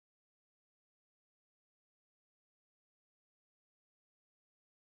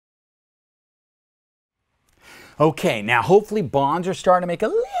Okay, now hopefully bonds are starting to make a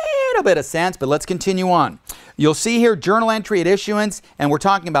little bit of sense, but let's continue on. You'll see here journal entry at issuance, and we're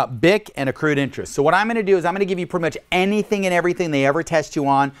talking about BIC and accrued interest. So what I'm going to do is I'm going to give you pretty much anything and everything they ever test you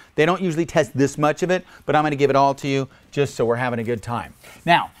on. They don't usually test this much of it, but I'm going to give it all to you just so we're having a good time.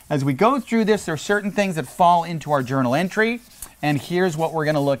 Now, as we go through this, there are certain things that fall into our journal entry, and here's what we're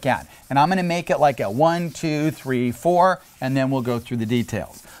going to look at. And I'm going to make it like a 1, 2, 3, 4, and then we'll go through the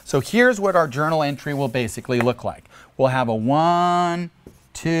details. So here's what our journal entry will basically look like. We'll have a 1,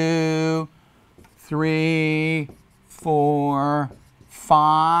 2, 3, 4,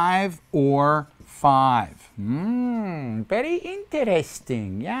 5, or 5. Very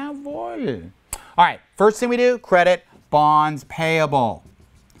interesting. Jawohl. All right, first thing we do, credit bonds payable.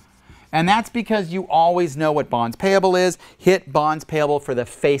 And that's because you always know what bonds payable is. Hit bonds payable for the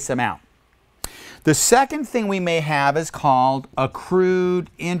face amount. The second thing we may have is called accrued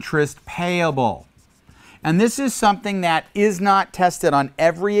interest payable. And this is something that is not tested on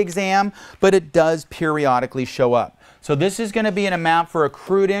every exam, but it does periodically show up. So this is going to be an amount for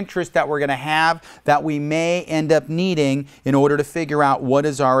accrued interest that we're going to have that we may end up needing in order to figure out what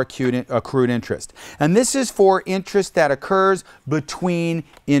is our accrued interest. And this is for interest that occurs between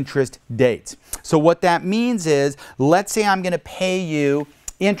interest dates. So what that means is, let's say I'm going to pay you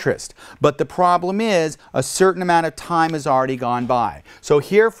interest, but the problem is a certain amount of time has already gone by. So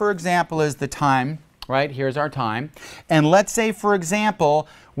here, for example, is the time. Right, here's our time. And let's say, for example,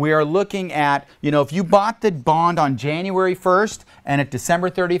 we are looking at, if you bought the bond on January 1st and at December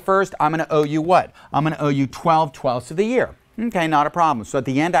 31st, I'm going to owe you what? I'm going to owe you 12/12ths of the year. Okay, not a problem. So at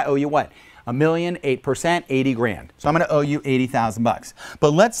the end, I owe you what? $1 million, 8%, 80 grand. So I'm going to owe you 80,000 bucks.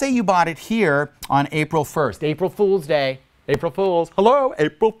 But let's say you bought it here on April 1st, April Fool's Day. April Fools. Hello,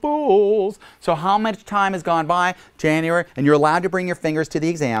 April Fools. So how much time has gone by? January, and you're allowed to bring your fingers to the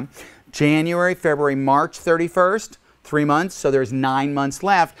exam. January, February, March 31st, 3 months, so there's 9 months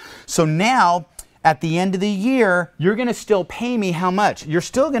left. So now, at the end of the year, you're going to still pay me how much? You're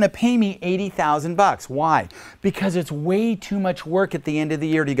still going to pay me 80,000 bucks. Why? Because it's way too much work at the end of the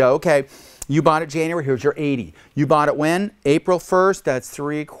year to go, okay, you bought it January, here's your 80. You bought it when? April 1st, that's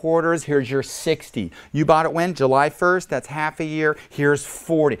 3/4, here's your 60. You bought it when? July 1st, that's half a year, here's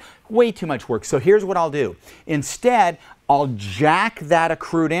 40. Way too much work. So here's what I'll do. Instead, I'll jack that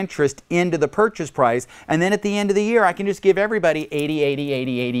accrued interest into the purchase price, and then at the end of the year, I can just give everybody 80, 80,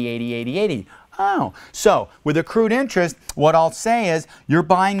 80, 80, 80, 80, 80. Oh, so with accrued interest, what I'll say is, you're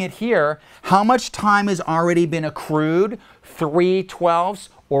buying it here. How much time has already been accrued? 3/12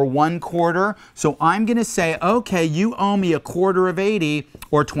 or 1/4. So I'm going to say, okay, you owe me 1/4 of 80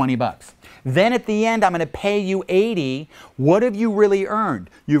 or 20 bucks. Then at the end, I'm going to pay you 80. What have you really earned?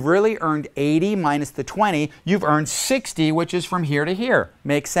 You've really earned 80 minus the 20. You've earned 60, which is from here to here.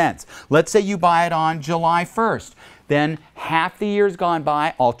 Makes sense. Let's say you buy it on July 1st. Then half the year's gone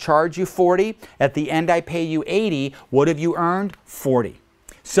by. I'll charge you 40. At the end, I pay you 80. What have you earned? 40.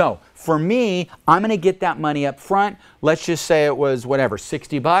 So for me, I'm going to get that money up front. Let's just say it was whatever,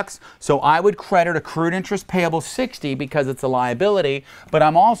 60 bucks. So I would credit accrued interest payable 60 because it's a liability, but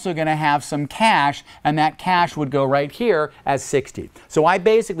I'm also going to have some cash, and that cash would go right here as 60. So I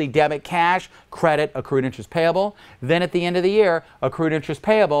basically debit cash, credit accrued interest payable, then at the end of the year, accrued interest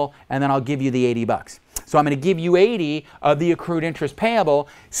payable, and then I'll give you the 80 bucks. So I'm going to give you 80 of the accrued interest payable.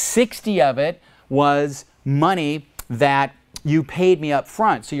 60 of it was money that you paid me up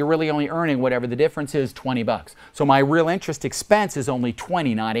front, so you're really only earning whatever the difference is, 20 bucks. So my real interest expense is only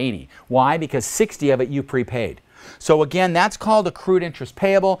 20, not 80. Why? Because 60 of it you prepaid. So again, that's called accrued interest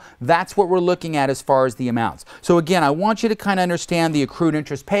payable. That's what we're looking at as far as the amounts. So again, I want you to kind of understand the accrued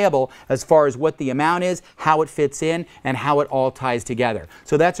interest payable as far as what the amount is, how it fits in, and how it all ties together.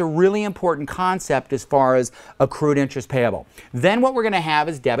 So that's a really important concept as far as accrued interest payable. Then what we're going to have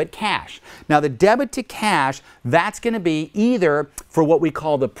is debit cash. Now the debit to cash, that's going to be either for what we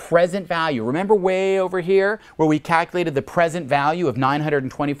call the present value. Remember way over here where we calculated the present value of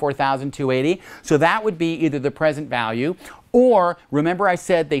 $924,280? So that would be either the present value, or remember I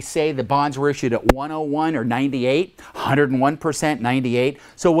said they say the bonds were issued at 101 or 98, 101%, 98.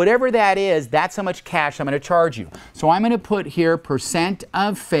 So whatever that is, that's how much cash I'm going to charge you. So I'm going to put here percent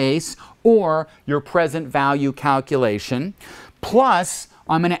of face, or your present value calculation, plus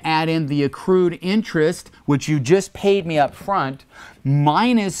I'm going to add in the accrued interest, which you just paid me up front,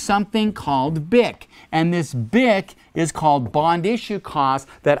 minus something called BIC. And this BIC is called bond issue cost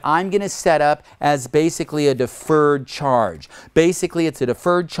that I'm going to set up as basically a deferred charge. Basically, it's a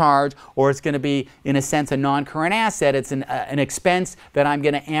deferred charge, or it's going to be, in a sense, a non-current asset. It's an expense that I'm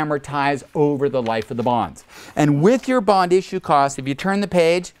going to amortize over the life of the bonds. And with your bond issue cost, if you turn the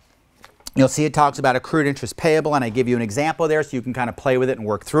page, You'll see it talks about accrued interest payable, and I give you an example there so you can kind of play with it and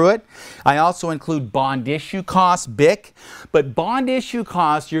work through it. I also include bond issue costs, BIC, but bond issue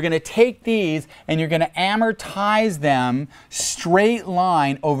costs, you're going to take these and you're going to amortize them straight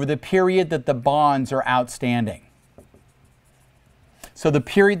line over the period that the bonds are outstanding. So the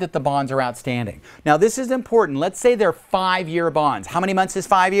period that the bonds are outstanding. Now this is important. Let's say they're 5-year bonds. How many months is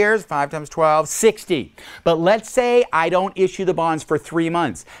 5 years? 5 times 12, 60. But let's say I don't issue the bonds for 3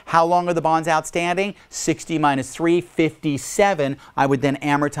 months. How long are the bonds outstanding? 60 minus 3, 57. I would then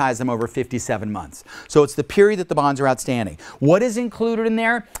amortize them over 57 months. So it's the period that the bonds are outstanding. What is included in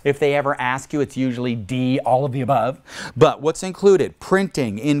there? If they ever ask you, it's usually D, all of the above. But what's included?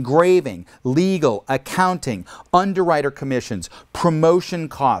 Printing, engraving, legal, accounting, underwriter commissions, promotion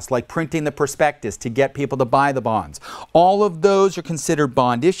costs like printing the prospectus to get people to buy the bonds. All of those are considered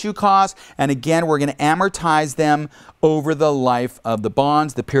bond issue costs, and again we're going to amortize them over the life of the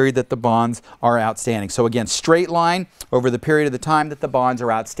bonds, the period that the bonds are outstanding. So again, straight line over the period of the time that the bonds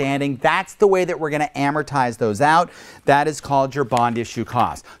are outstanding. That's the way that we're going to amortize those out. That is called your bond issue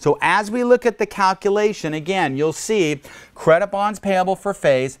cost. So as we look at the calculation, again, you'll see credit bonds payable for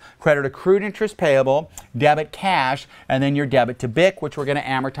face, credit accrued interest payable, debit cash, and then your debit to BIC, which we're going to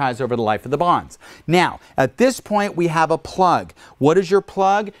amortize over the life of the bonds. Now, at this point, we have a plug. What is your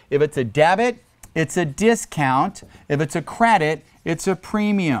plug? If it's a debit, it's a discount. If it's a credit, it's a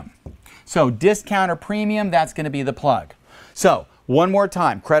premium. So discount or premium, that's going to be the plug. So one more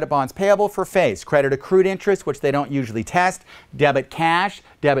time, credit bonds payable for face, credit accrued interest, which they don't usually test, debit cash,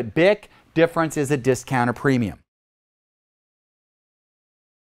 debit BIC, difference is a discount or premium.